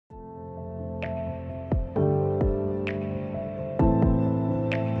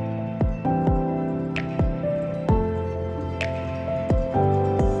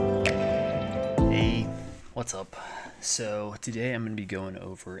What's up? So today I'm going to be going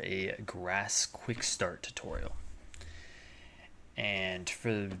over a grass quick start tutorial. And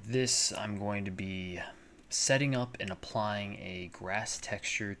for this I'm going to be setting up and applying a grass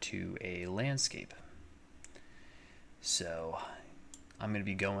texture to a landscape. So I'm going to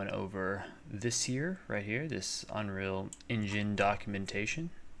be going over this here, right here, this Unreal Engine documentation.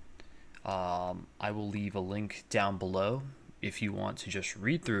 I will leave a link down below. If you want to just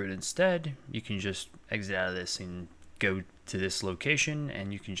read through it instead, you can just exit out of this and go to this location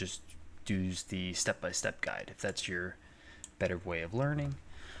and you can just do the step-by-step guide if that's your better way of learning.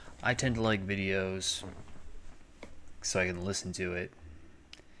 I tend to like videos so I can listen to it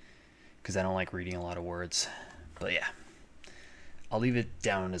because I don't like reading a lot of words. But yeah, I'll leave it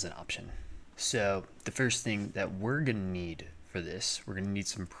down as an option. So the first thing that we're going to need for this, we're going to need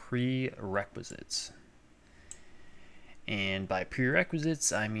some prerequisites. And by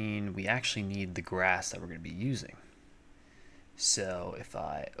prerequisites, I mean we actually need the grass that we're going to be using. So if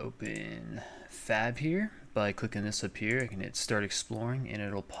I open Fab here, by clicking this up here, I can hit Start Exploring, and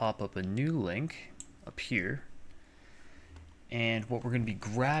it'll pop up a new link up here. And what we're going to be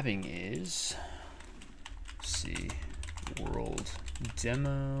grabbing is, let's see, World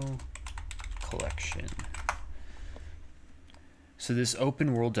Demo Collection. So this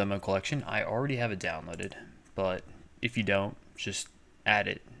Open World Demo Collection, I already have it downloaded, but if you don't, just add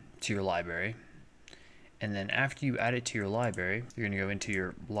it to your library. And then after you add it to your library, you're going to go into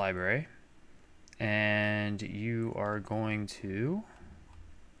your library and you are going to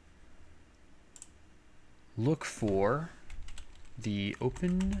look for the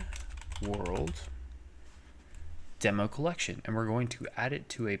Open World Demo Collection, and we're going to add it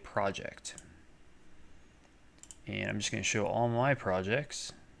to a project. And I'm just going to show all my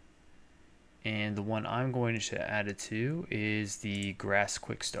projects. And the one I'm going to add it to is the Grass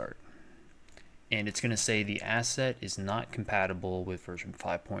Quick Start. And it's going to say the asset is not compatible with version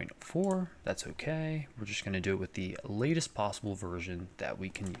 5.4. That's okay. We're just going to do it with the latest possible version that we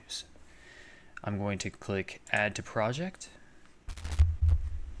can use. I'm going to click Add to Project.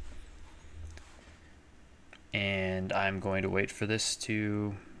 And I'm going to wait for this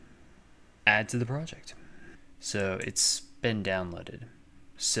to add to the project. So it's been downloaded.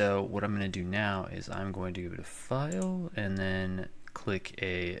 So what I'm going to do now is I'm going to go to File and then click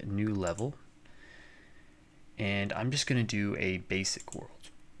a new level. And I'm just going to do a basic world.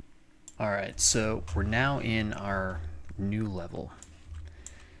 Alright, so we're now in our new level.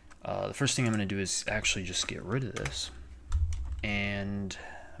 The first thing I'm going to do is actually just get rid of this. And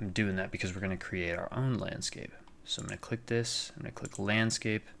I'm doing that because we're going to create our own landscape. So I'm going to click this, I'm going to click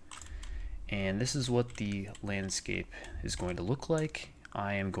Landscape. And this is what the landscape is going to look like.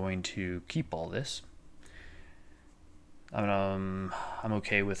 I am going to keep all this. I'm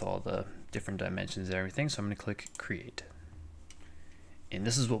okay with all the different dimensions and everything, so I'm going to click Create. And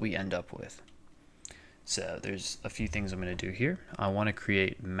this is what we end up with. So there's a few things I'm going to do here. I want to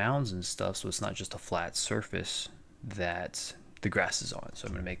create mounds and stuff so it's not just a flat surface that the grass is on. So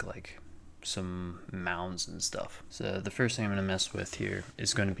I'm going to make like some mounds and stuff. So the first thing I'm going to mess with here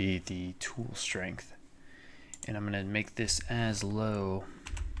is going to be the tool strength. And I'm going to make this as low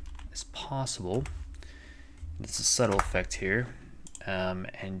as possible. It's a subtle effect here.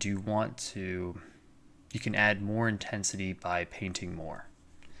 And you can add more intensity by painting more.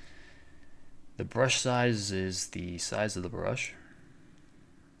 The brush size is the size of the brush.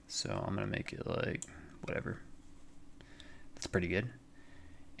 So I'm going to make it like whatever. That's pretty good.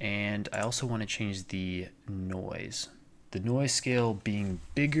 And I also want to change the noise. The noise scale being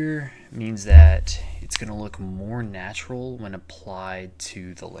bigger means that it's going to look more natural when applied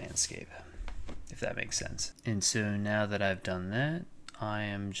to the landscape, if that makes sense. And so now that I've done that,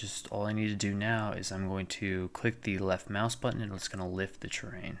 all I need to do now is I'm going to click the left mouse button and it's going to lift the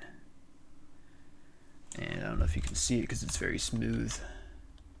terrain. And I don't know if you can see it because it's very smooth.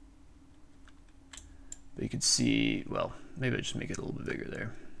 But you can see, well, maybe I just make it a little bit bigger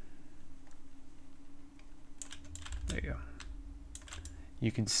there. There you go. You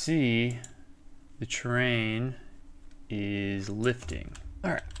can see the terrain is lifting.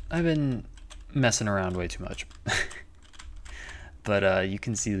 Alright, I've been messing around way too much. But you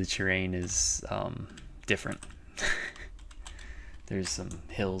can see the terrain is different. There's some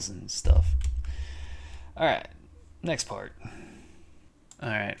hills and stuff. Alright, next part.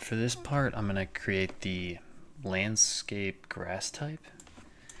 Alright, for this part I'm going to create the landscape grass type.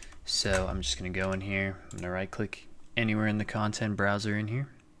 So I'm just going to go in here, I'm going to right click anywhere in the content browser in here,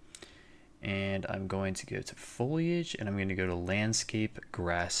 and I'm going to go to foliage and I'm going to go to landscape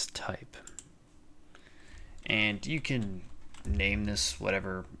grass type. And you can name this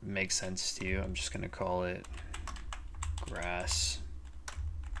whatever makes sense to you. I'm just going to call it grass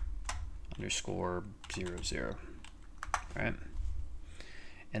underscore 00. All right.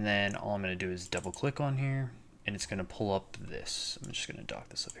 And then all I'm going to do is double click on here, and it's going to pull up this. I'm just going to dock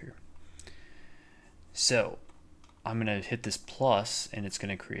this up here. So I'm going to hit this plus, and it's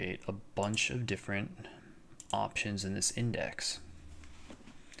going to create a bunch of different options in this index.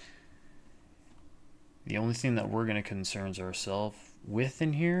 The only thing that we're going to concern ourselves with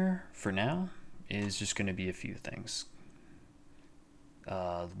in here for now is just going to be a few things.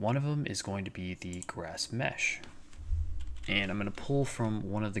 One of them is going to be the grass mesh. And I'm going to pull from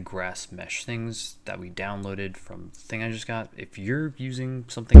one of the grass mesh things that we downloaded from the thing I just got. If you're using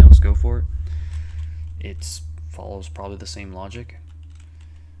something else, go for it. It follows probably the same logic.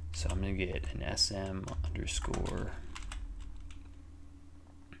 So I'm going to get an SM underscore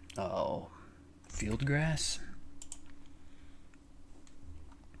field grass.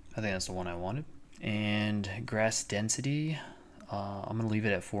 I think that's the one I wanted. And grass density, I'm going to leave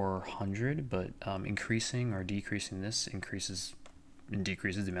it at 400, but increasing or decreasing this increases and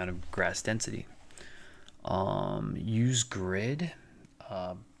decreases the amount of grass density. Use grid.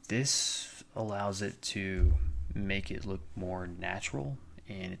 This allows it to make it look more natural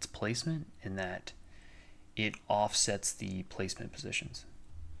in its placement, in that it offsets the placement positions.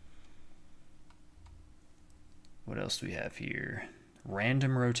 What else do we have here?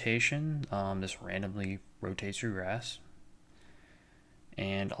 Random rotation. This randomly rotates your grass.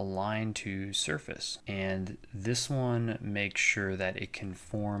 And align to surface. And this one makes sure that it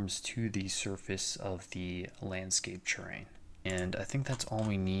conforms to the surface of the landscape terrain. And I think that's all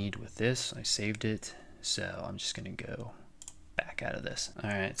we need with this. I saved it, so I'm just going to go back out of this. All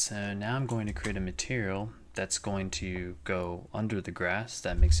right, so now I'm going to create a material that's going to go under the grass.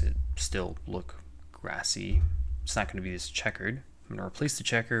 That makes it still look grassy. It's not going to be this checkered. I'm going to replace the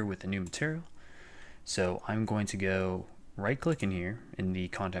checker with a new material. So I'm going to go right click in here in the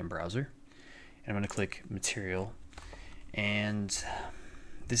content browser, and I'm going to click material, and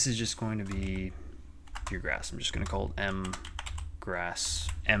this is just going to be your grass. I'm just going to call it M grass,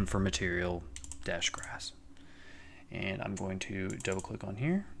 M for material dash grass, and I'm going to double click on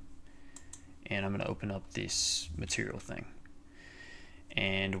here, and I'm going to open up this material thing.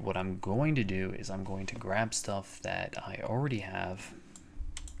 And what I'm going to do is I'm going to grab stuff that I already have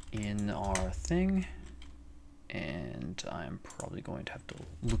in our thing, and I'm probably going to have to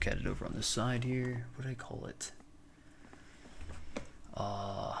look at it over on this side here. What do I call it?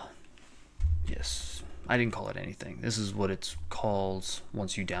 Yes, I didn't call it anything. This is what it's called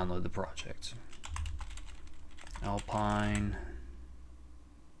once you download the project. Alpine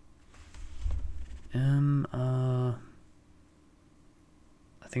I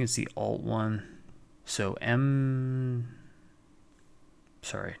think it's the alt one. So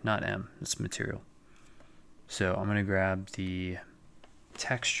sorry, not M, it's material. So I'm going to grab the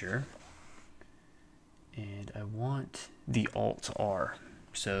texture, and I want the alt R.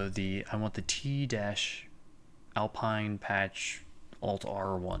 So I want the T-Alpine patch alt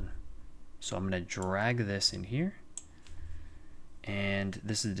R1. So I'm going to drag this in here, and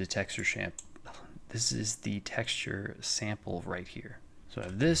this is the texture This is the texture sample right here. So I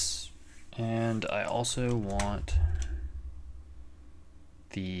have this, and I also want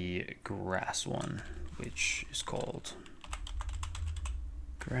the grass one, which is called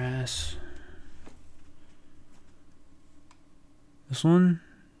grass. This one,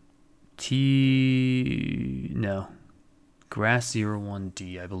 grass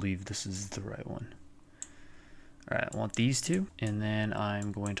 01D. I believe this is the right one. All right, I want these two, and then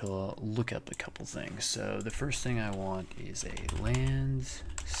I'm going to look up a couple things. So the first thing I want is a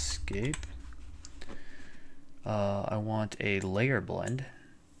landscape. I want a layer blend.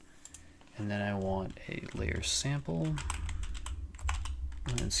 And then I want a layer sample,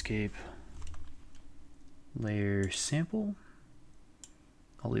 landscape, layer sample.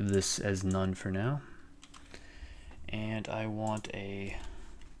 I'll leave this as none for now. And I want a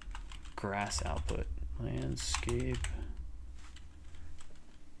grass output, landscape,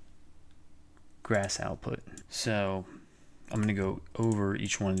 grass output. So I'm going to go over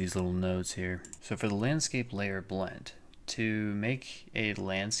each one of these little nodes here. So for the landscape layer blend, to make a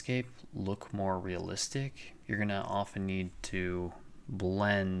landscape look more realistic, you're going to often need to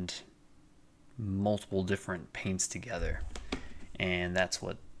blend multiple different paints together, and that's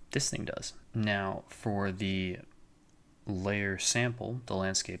what this thing does. Now for the layer sample, the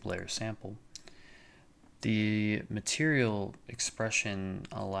landscape layer sample, the material expression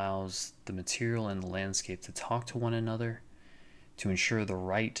allows the material and the landscape to talk to one another to ensure the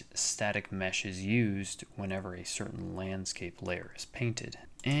right static mesh is used whenever a certain landscape layer is painted.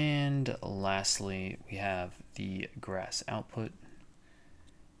 And lastly, we have the grass output.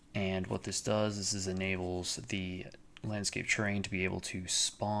 And what this does is enables the landscape terrain to be able to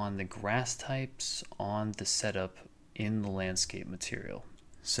spawn the grass types on the setup in the landscape material.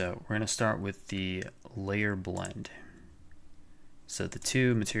 So we're going to start with the layer blend. So the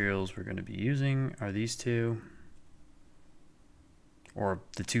two materials we're going to be using are these two, or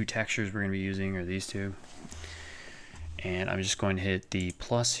the two textures we're going to be using are these two. And I'm just going to hit the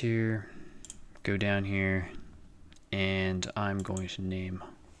plus here, go down here, and I'm going to name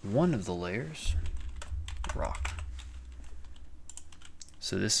one of the layers rock.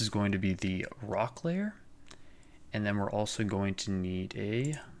 So this is going to be the rock layer, and then we're also going to need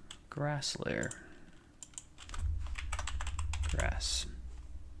a grass layer. Grass.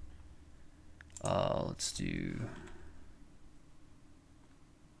 Let's do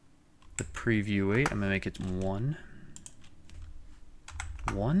the preview weight. I'm going to make it 1.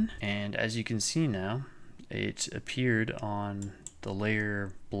 And as you can see now, it appeared on the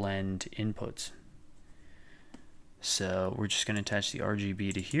layer blend inputs. So we're just going to attach the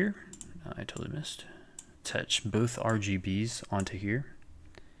RGB to here. I totally missed. Attach both RGBs onto here.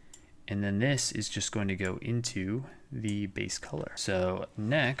 And then this is just going to go into the base color. So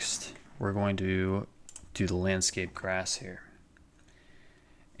next, we're going to do the landscape grass here.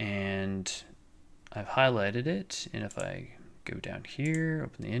 And I've highlighted it. And if I go down here,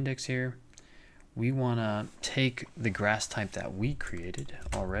 open the index here, we want to take the grass type that we created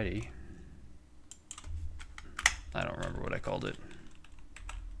already. I don't remember what I called it.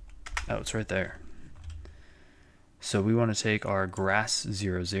 Oh, it's right there. So we want to take our grass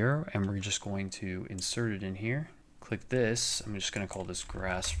 00 and we're just going to insert it in here. Click this. I'm just going to call this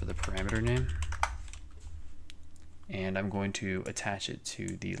grass for the parameter name. And I'm going to attach it to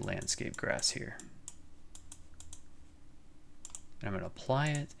the landscape grass here. And I'm going to apply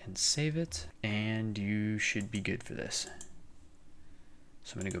it and save it, and you should be good for this.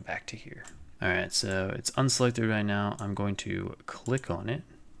 So I'm going to go back to here. All right, so it's unselected right now. I'm going to click on it,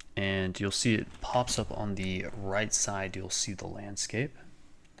 and you'll see it pops up on the right side. You'll see the landscape,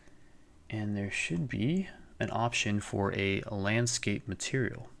 and there should be an option for a landscape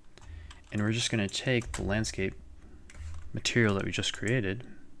material. And we're just going to take the landscape material that we just created.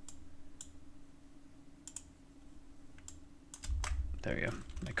 There we go,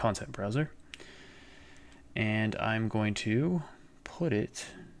 my content browser. And I'm going to put it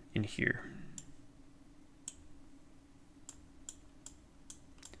in here.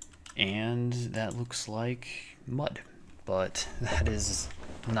 And that looks like mud, but that is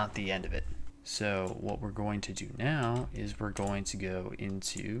not the end of it. So what we're going to do now is we're going to go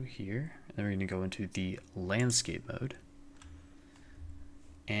into here, and then we're going to go into the landscape mode.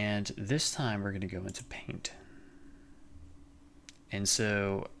 And this time we're going to go into paint. And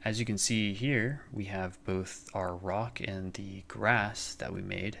so as you can see here, we have both our rock and the grass that we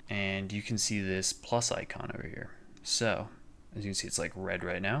made, and you can see this plus icon over here. So as you can see, it's like red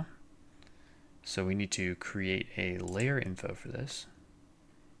right now. So we need to create a layer info for this,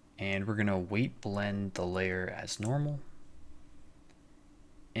 and we're gonna weight blend the layer as normal,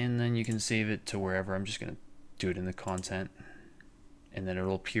 and then you can save it to wherever. I'm just gonna do it in the content, and then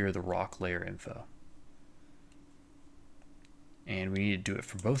it'll appear the rock layer info. And we need to do it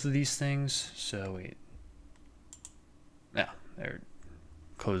for both of these things. So they're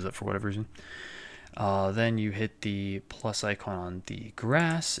closed up for whatever reason. Then you hit the plus icon on the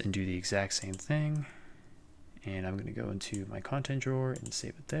grass and do the exact same thing. And I'm going to go into my content drawer and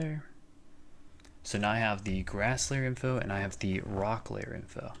save it there. So now I have the grass layer info and I have the rock layer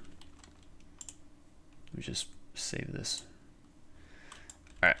info. Let me just save this.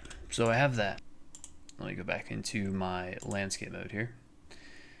 All right, so I have that. Let me go back into my landscape mode here.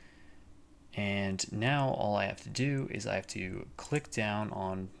 And now all I have to do is I have to click down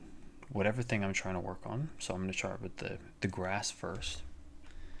on whatever thing I'm trying to work on. So I'm going to start with the grass first.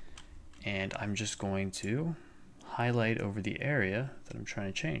 And I'm just going to highlight over the area that I'm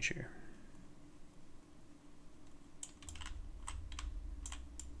trying to change here.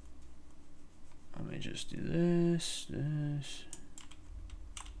 Let me just do this.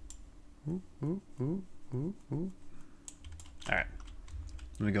 Ooh, ooh, ooh, ooh, ooh. All right,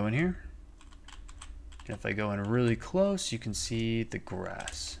 let me go in here. And if I go in really close, you can see the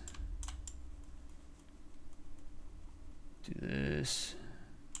grass. Do this.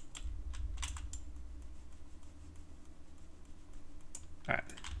 All right,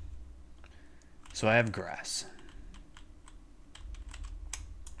 so I have grass.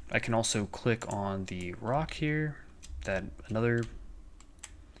 I can also click on the rock here that another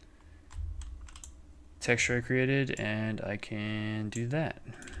texture I created, and I can do that.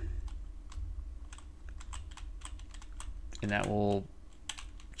 And that will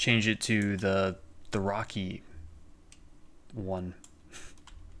change it to the rocky one.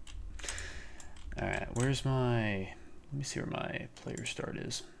 All right, where's my, let me see where my player start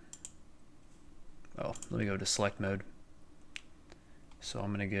is. Oh, let me go to select mode. So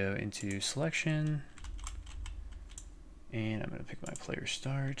I'm gonna go into selection, and I'm gonna pick my player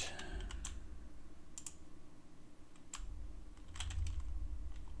start.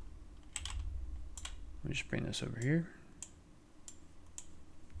 Let me just bring this over here.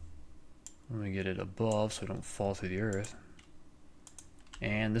 I'm gonna get it above so I don't fall through the earth.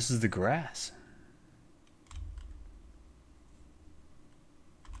 And this is the grass.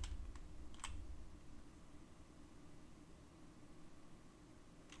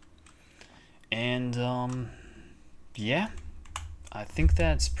 And yeah, I think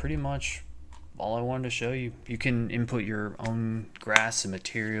that's pretty much all I wanted to show you. You can input your own grass and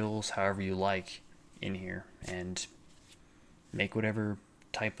materials however you like in here and make whatever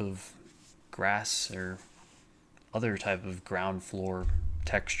type of grass or other type of ground floor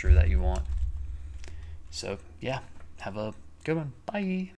texture that you want. So yeah, have a good one. Bye.